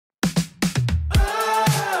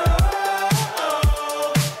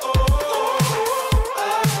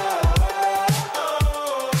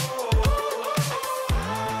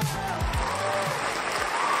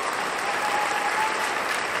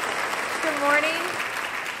morning.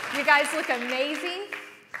 You guys look amazing.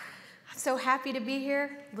 I'm so happy to be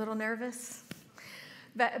here. A little nervous.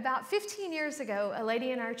 But about 15 years ago, a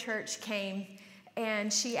lady in our church came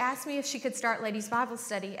and she asked me if she could start ladies' Bible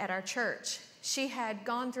study at our church. She had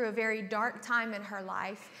gone through a very dark time in her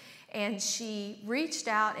life, and she reached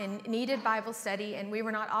out and needed Bible study, and we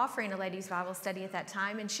were not offering a ladies' Bible study at that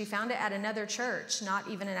time, and she found it at another church, not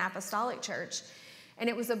even an apostolic church. And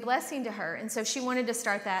it was a blessing to her, and so she wanted to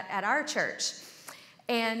start that at our church.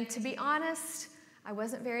 And to be honest, I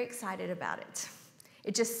wasn't very excited about it.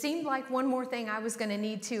 It just seemed like one more thing I was going to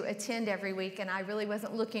need to attend every week, and I really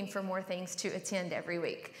wasn't looking for more things to attend every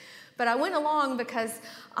week. But I went along because,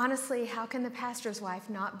 honestly, how can the pastor's wife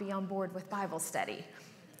not be on board with Bible study?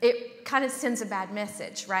 It kind of sends a bad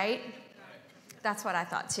message, right? That's what I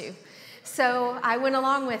thought too. So I went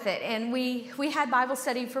along with it, and we had Bible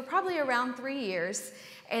study for probably around 3 years,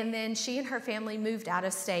 and then she and her family moved out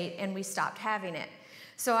of state, and we stopped having it.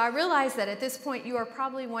 So I realize that at this point you are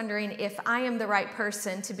probably wondering if I am the right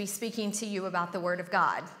person to be speaking to you about the Word of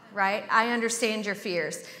God, right? I understand your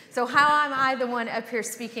fears. So how am I the one up here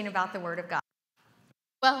speaking about the Word of God?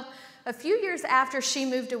 Well, a few years after she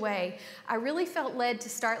moved away, I really felt led to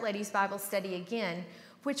start Ladies Bible Study again,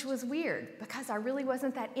 which was weird because I really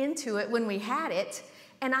wasn't that into it when we had it,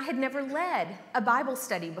 and I had never led a Bible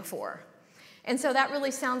study before. And so that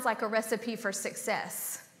really sounds like a recipe for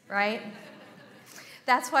success, right?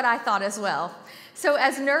 That's what I thought as well. So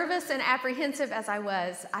as nervous and apprehensive as I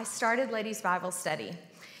was, I started Ladies Bible Study,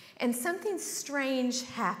 and something strange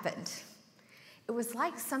happened. It was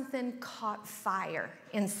like something caught fire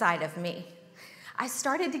inside of me. I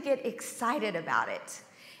started to get excited about it.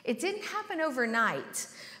 It didn't happen overnight,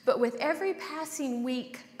 but with every passing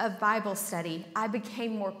week of Bible study, I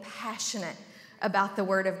became more passionate about the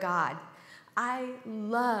Word of God. I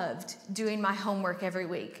loved doing my homework every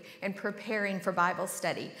week and preparing for Bible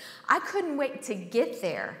study. I couldn't wait to get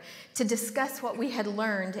there to discuss what we had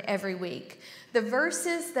learned every week. The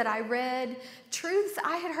verses that I read, truths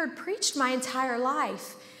I had heard preached my entire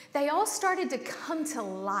life, they all started to come to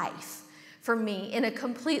life for me in a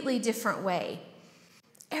completely different way.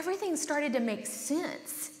 Everything started to make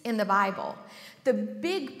sense in the Bible. The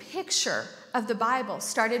big picture of the Bible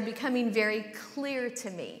started becoming very clear to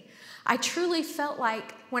me. I truly felt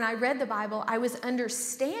like when I read the Bible, I was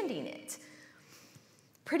understanding it.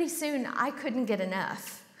 Pretty soon, I couldn't get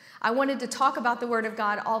enough. I wanted to talk about the Word of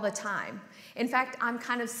God all the time. In fact, I'm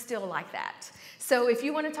kind of still like that. So if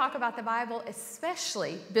you want to talk about the Bible,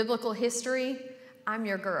 especially biblical history, I'm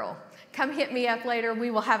your girl. Come hit me up later. We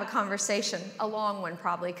will have a conversation, a long one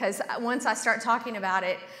probably, because once I start talking about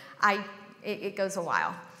it, it goes a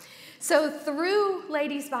while. So through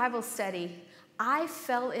Ladies Bible Study, I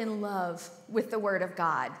fell in love with the Word of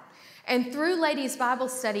God. And through Ladies Bible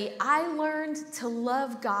Study, I learned to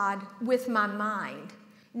love God with my mind,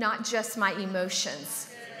 not just my emotions.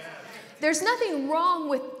 There's nothing wrong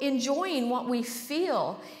with enjoying what we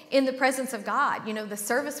feel in the presence of God. You know, the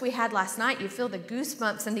service we had last night, you feel the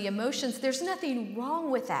goosebumps and the emotions. There's nothing wrong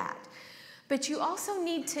with that. But you also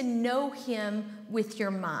need to know Him with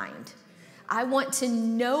your mind. I want to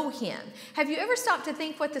know Him. Have you ever stopped to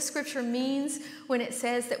think what the scripture means when it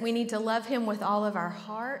says that we need to love Him with all of our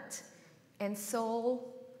heart and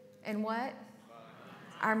soul and what?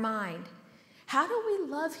 Our mind. How do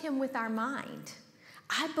we love Him with our mind?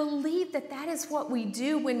 I believe that that is what we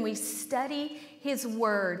do when we study His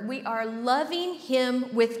Word. We are loving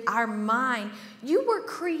Him with our mind. You were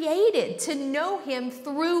created to know Him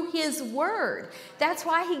through His Word. That's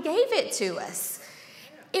why He gave it to us.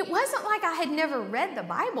 It wasn't like I had never read the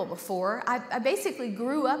Bible before. I basically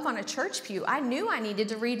grew up on a church pew. I knew I needed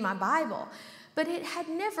to read my Bible, but it had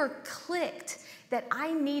never clicked that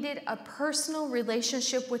I needed a personal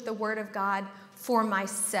relationship with the Word of God for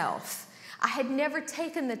myself. I had never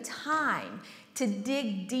taken the time to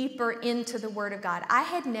dig deeper into the Word of God. I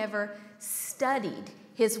had never studied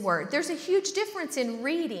His Word. There's a huge difference in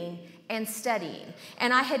reading and studying,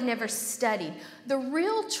 and I had never studied. The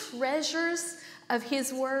real treasures of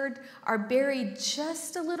His Word are buried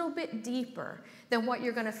just a little bit deeper than what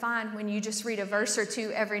you're going to find when you just read a verse or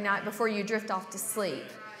two every night before you drift off to sleep.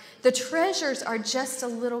 The treasures are just a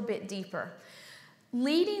little bit deeper.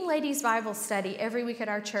 Leading Ladies Bible Study every week at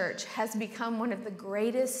our church has become one of the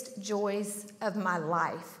greatest joys of my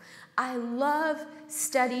life. I love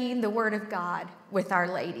studying the Word of God with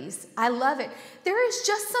our ladies. I love it. There is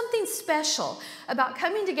just something special about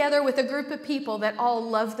coming together with a group of people that all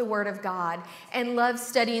love the Word of God and love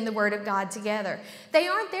studying the Word of God together. They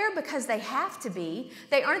aren't there because they have to be.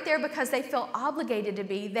 They aren't there because they feel obligated to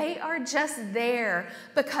be. They are just there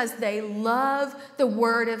because they love the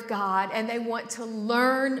Word of God and they want to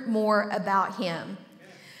learn more about Him.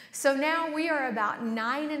 So now we are about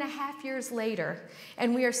 9.5 years later,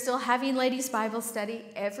 and we are still having ladies' Bible study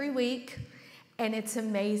every week, and it's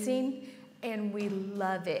amazing, and we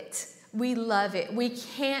love it. We love it. We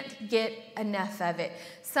can't get enough of it.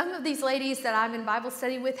 Some of these ladies that I'm in Bible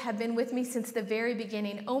study with have been with me since the very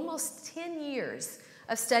beginning, almost 10 years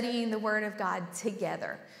of studying the Word of God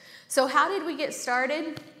together. So how did we get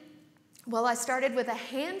started? Well, I started with a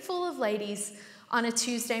handful of ladies on a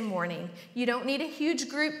Tuesday morning. You don't need a huge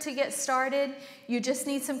group to get started. You just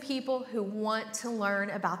need some people who want to learn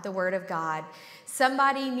about the Word of God.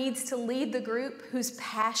 Somebody needs to lead the group who's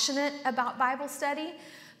passionate about Bible study,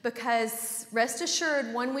 because rest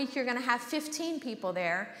assured, one week you're going to have 15 people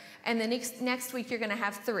there, and the next week you're going to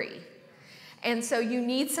have 3. And so you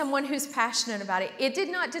need someone who's passionate about it. It did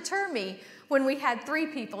not deter me when we had 3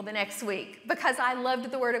 people the next week, because I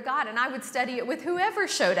loved the Word of God and I would study it with whoever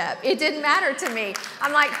showed up. It didn't matter to me.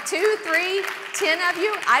 I'm like, 2, 3, 10 of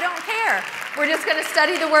you, I don't care. We're just going to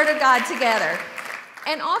study the Word of God together.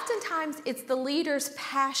 And oftentimes it's the leader's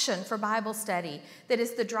passion for Bible study that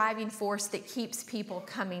is the driving force that keeps people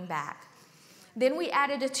coming back. Then we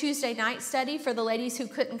added a Tuesday night study for the ladies who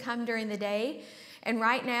couldn't come during the day. And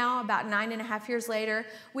right now, about 9.5 years later,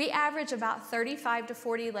 we average about 35 to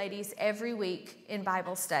 40 ladies every week in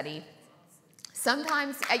Bible study.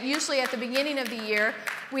 Sometimes, usually at the beginning of the year,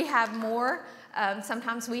 we have more.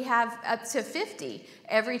 Sometimes we have up to 50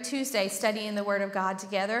 every Tuesday studying the Word of God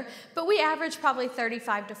together. But we average probably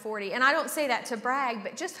 35 to 40. And I don't say that to brag,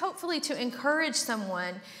 but just hopefully to encourage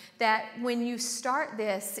someone that when you start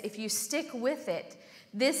this, if you stick with it,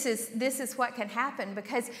 this is what can happen,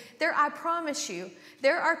 because I promise you,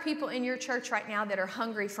 there are people in your church right now that are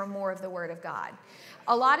hungry for more of the Word of God.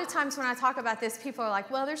 A lot of times when I talk about this, people are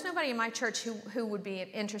like, well, there's nobody in my church who would be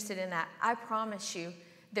interested in that. I promise you,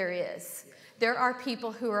 there is. There are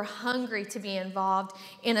people who are hungry to be involved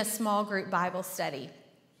in a small group Bible study.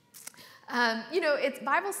 It's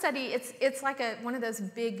Bible study, it's like one of those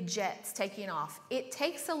big jets taking off. It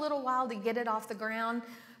takes a little while to get it off the ground,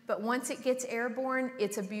 but once it gets airborne,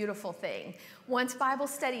 it's a beautiful thing. Once Bible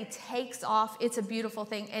study takes off, it's a beautiful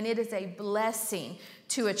thing, and it is a blessing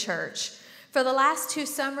to a church. For the last 2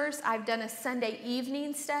 summers, I've done a Sunday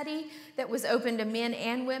evening study that was open to men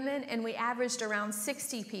and women, and we averaged around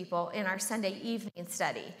 60 people in our Sunday evening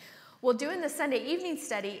study. Well, doing the Sunday evening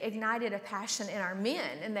study ignited a passion in our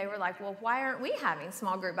men, and they were like, well, why aren't we having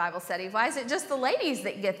small group Bible study? Why is it just the ladies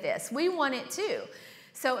that get this? We want it too.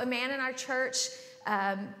 So a man in our church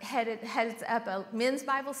heads up a men's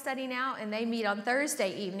Bible study now, and they meet on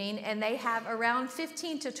Thursday evening, and they have around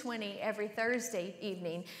 15 to 20 every Thursday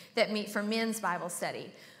evening that meet for men's Bible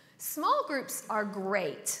study. Small groups are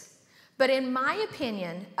great, but in my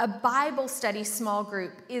opinion, a Bible study small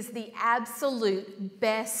group is the absolute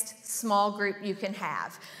best small group you can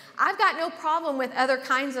have. I've got no problem with other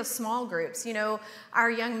kinds of small groups. You know,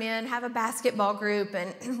 our young men have a basketball group,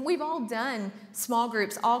 and we've all done small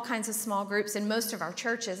groups, all kinds of small groups in most of our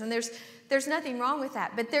churches, and there's nothing wrong with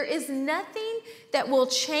that. But there is nothing that will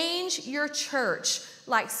change your church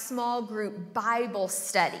like small group Bible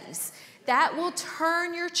studies. That will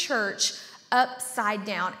turn your church upside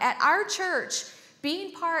down. At our church,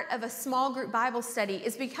 being part of a small group Bible study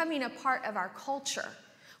is becoming a part of our culture.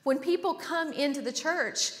 When people come into the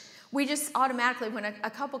church, we just automatically, when a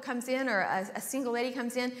couple comes in or a single lady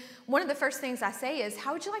comes in, one of the first things I say is,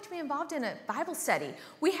 how would you like to be involved in a Bible study?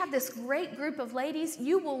 We have this great group of ladies.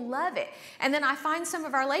 You will love it. And then I find some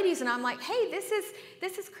of our ladies, and I'm like, hey, this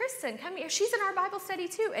is Kristen. Come here. She's in our Bible study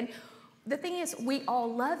too. And the thing is, we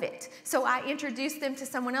all love it. So I introduce them to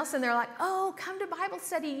someone else, and they're like, oh, come to Bible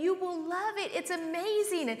study. You will love it. It's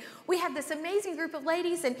amazing. And we have this amazing group of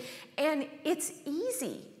ladies, and it's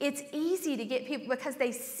easy. It's easy to get people because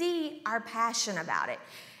they see our passion about it.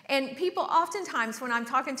 And people oftentimes, when I'm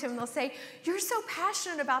talking to them, they'll say, you're so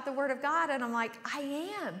passionate about the Word of God. And I'm like, I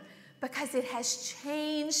am, because it has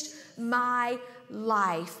changed my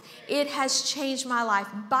life. It has changed my life.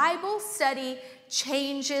 Bible study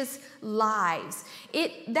changes lives.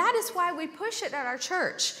 That is why we push it at our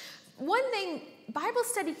church. One thing, Bible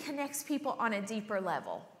study connects people on a deeper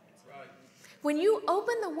level. That's right. When you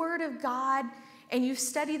open the Word of God and you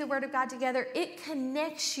study the Word of God together, it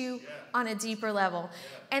connects you on a deeper level.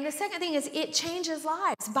 And the second thing is it changes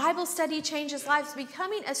lives. Bible study changes lives.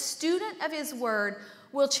 Becoming a student of His Word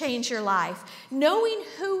will change your life. Knowing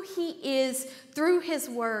who He is through His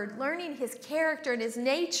Word, learning His character and His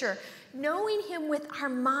nature, knowing Him with our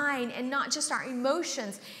mind and not just our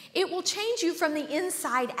emotions, it will change you from the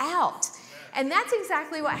inside out. And that's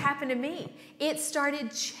exactly what happened to me. It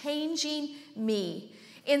started changing me.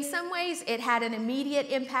 In some ways, it had an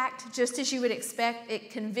immediate impact, just as you would expect.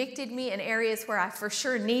 It convicted me in areas where I for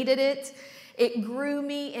sure needed it. It grew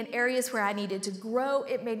me in areas where I needed to grow.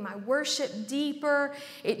 It made my worship deeper.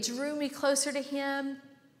 It drew me closer to Him.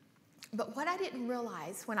 But what I didn't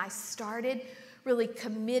realize when I started really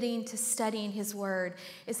committing to studying His Word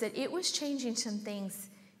is that it was changing some things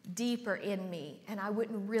deeper in me, and I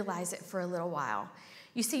wouldn't realize it for a little while.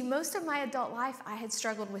 You see, most of my adult life, I had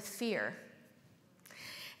struggled with fear.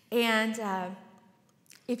 And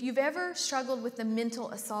if you've ever struggled with the mental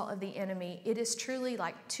assault of the enemy, it is truly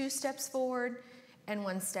like 2 steps forward and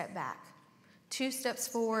 1 step back. 2 steps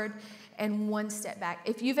forward and 1 step back.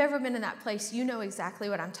 If you've ever been in that place, you know exactly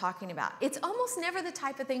what I'm talking about. It's almost never the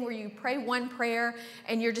type of thing where you pray one prayer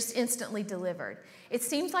and you're just instantly delivered. It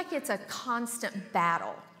seems like it's a constant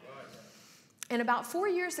battle. And about 4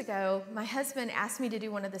 years ago, my husband asked me to do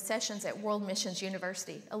one of the sessions at World Missions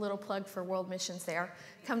University. A little plug for World Missions there.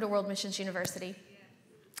 Come to World Missions University.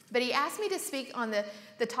 But he asked me to speak on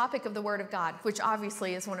the topic of the Word of God, which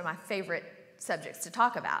obviously is one of my favorite subjects to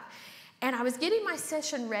talk about. And I was getting my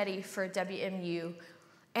session ready for WMU,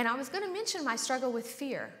 and I was going to mention my struggle with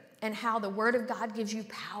fear and how the Word of God gives you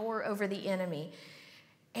power over the enemy.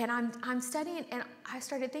 And I'm studying, and I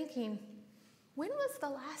started thinking, when was the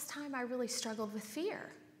last time I really struggled with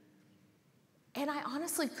fear? And I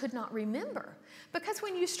honestly could not remember. Because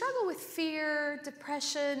when you struggle with fear,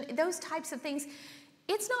 depression, those types of things,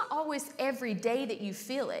 it's not always every day that you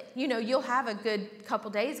feel it. You know, you'll have a good couple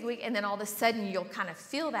days a week, and then all of a sudden you'll kind of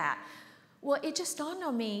feel that. Well, it just dawned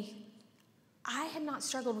on me, I had not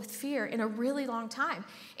struggled with fear in a really long time.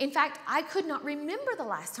 In fact, I could not remember the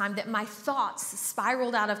last time that my thoughts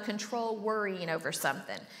spiraled out of control worrying over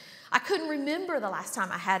something. I couldn't remember the last time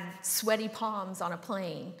I had sweaty palms on a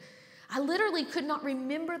plane. I literally could not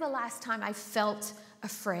remember the last time I felt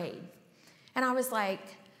afraid. And I was like,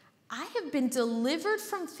 I have been delivered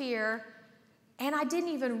from fear, and I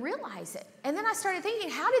didn't even realize it. And then I started thinking,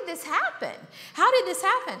 how did this happen? How did this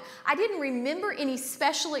happen? I didn't remember any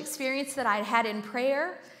special experience that I'd had in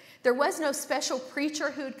prayer. There was no special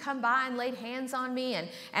preacher who had come by and laid hands on me, and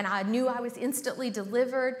I knew I was instantly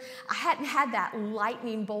delivered. I hadn't had that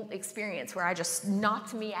lightning bolt experience where I just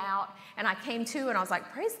knocked me out, and I came to, and I was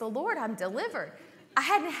like, praise the Lord, I'm delivered. I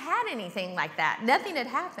hadn't had anything like that. Nothing had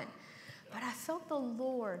happened. But I felt the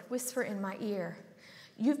Lord whisper in my ear,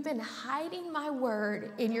 you've been hiding my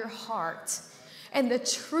word in your heart, and the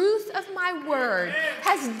truth of my word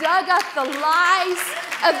has dug up the lies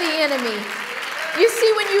of the enemy. You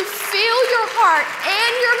see, when you fill your heart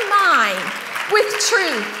and your mind with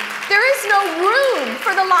truth, there is no room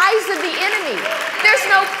for the lies of the enemy. There's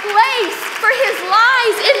no place for his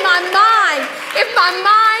lies in my mind if my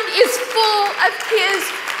mind is full of his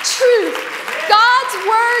truth. God's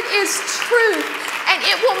word is truth, and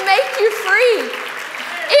it will make you free.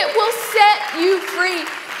 It will set you free.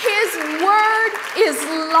 His word is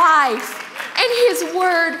life, and his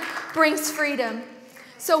word brings freedom.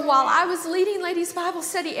 So while I was leading ladies' Bible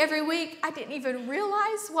study every week, I didn't even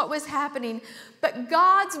realize what was happening. But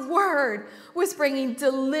God's word was bringing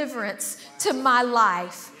deliverance to my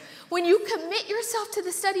life. When you commit yourself to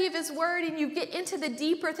the study of his word and you get into the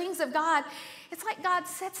deeper things of God, it's like God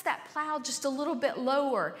sets that plow just a little bit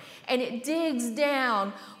lower, and it digs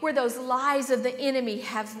down where those lies of the enemy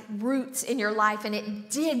have roots in your life, and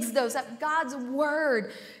it digs those up. God's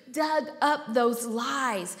word dug up those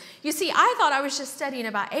lies. You see, I thought I was just studying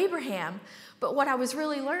about Abraham, but what I was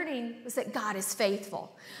really learning was that God is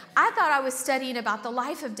faithful. I thought I was studying about the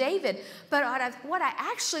life of David, but what I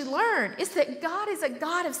actually learned is that God is a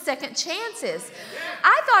God of second chances.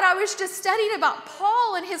 I thought I was just studying about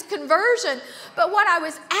Paul and his conversion, but what I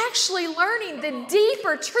was actually learning, the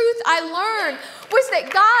deeper truth I learned, was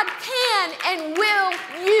that God can and will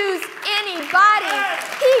use anybody.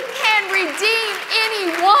 He can redeem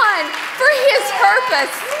anyone for his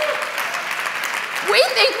purpose. We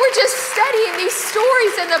think we're just studying these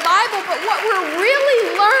stories in the Bible, but what we're really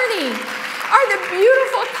learning are the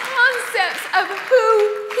beautiful concepts of who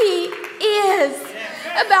he is.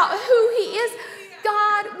 About who he is.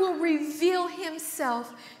 God will reveal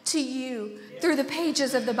himself to you through the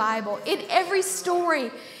pages of the Bible. In every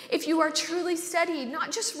story, if you are truly studying,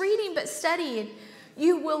 not just reading, but studying,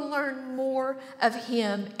 you will learn more of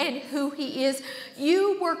him and who he is.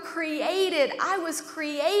 You were created. I was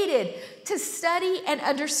created to study and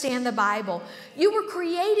understand the Bible. You were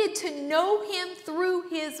created to know him through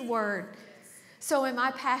his word. So am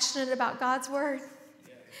I passionate about God's word?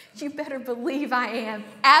 You better believe I am.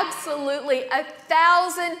 Absolutely.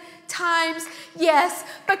 1,000 times yes,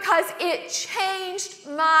 because it changed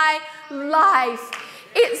my life.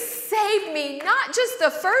 It saved me, not just the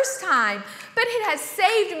first time, but it has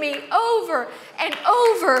saved me over and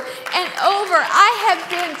over and over. I have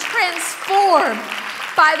been transformed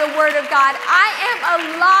by the word of God. I am a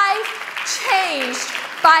life changed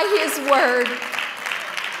by his word.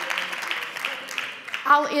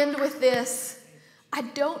 I'll end with this. I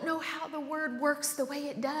don't know how the word works the way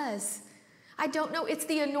it does. I don't know. It's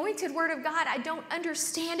the anointed word of God. I don't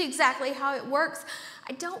understand exactly how it works.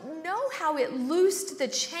 I don't know how it loosed the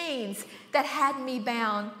chains that had me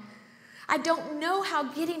bound. I don't know how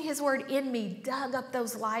getting his word in me dug up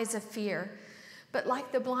those lies of fear. But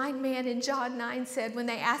like the blind man in John 9 said, when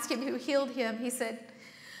they asked him who healed him, he said,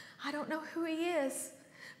 I don't know who he is,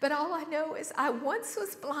 but all I know is I once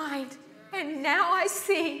was blind and now I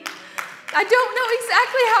see. I don't know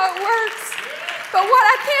exactly how it works, but what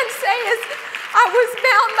I can say is I was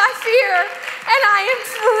bound by fear and I am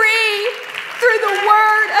free through the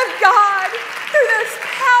word of God, through this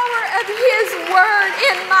power of his word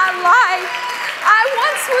in my life. I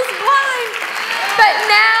once was blind, but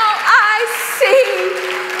now I see.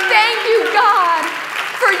 Thank you, God,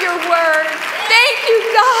 for your word. Thank you,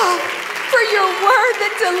 God, for your word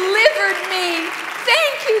that delivered me.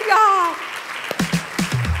 Thank you, God.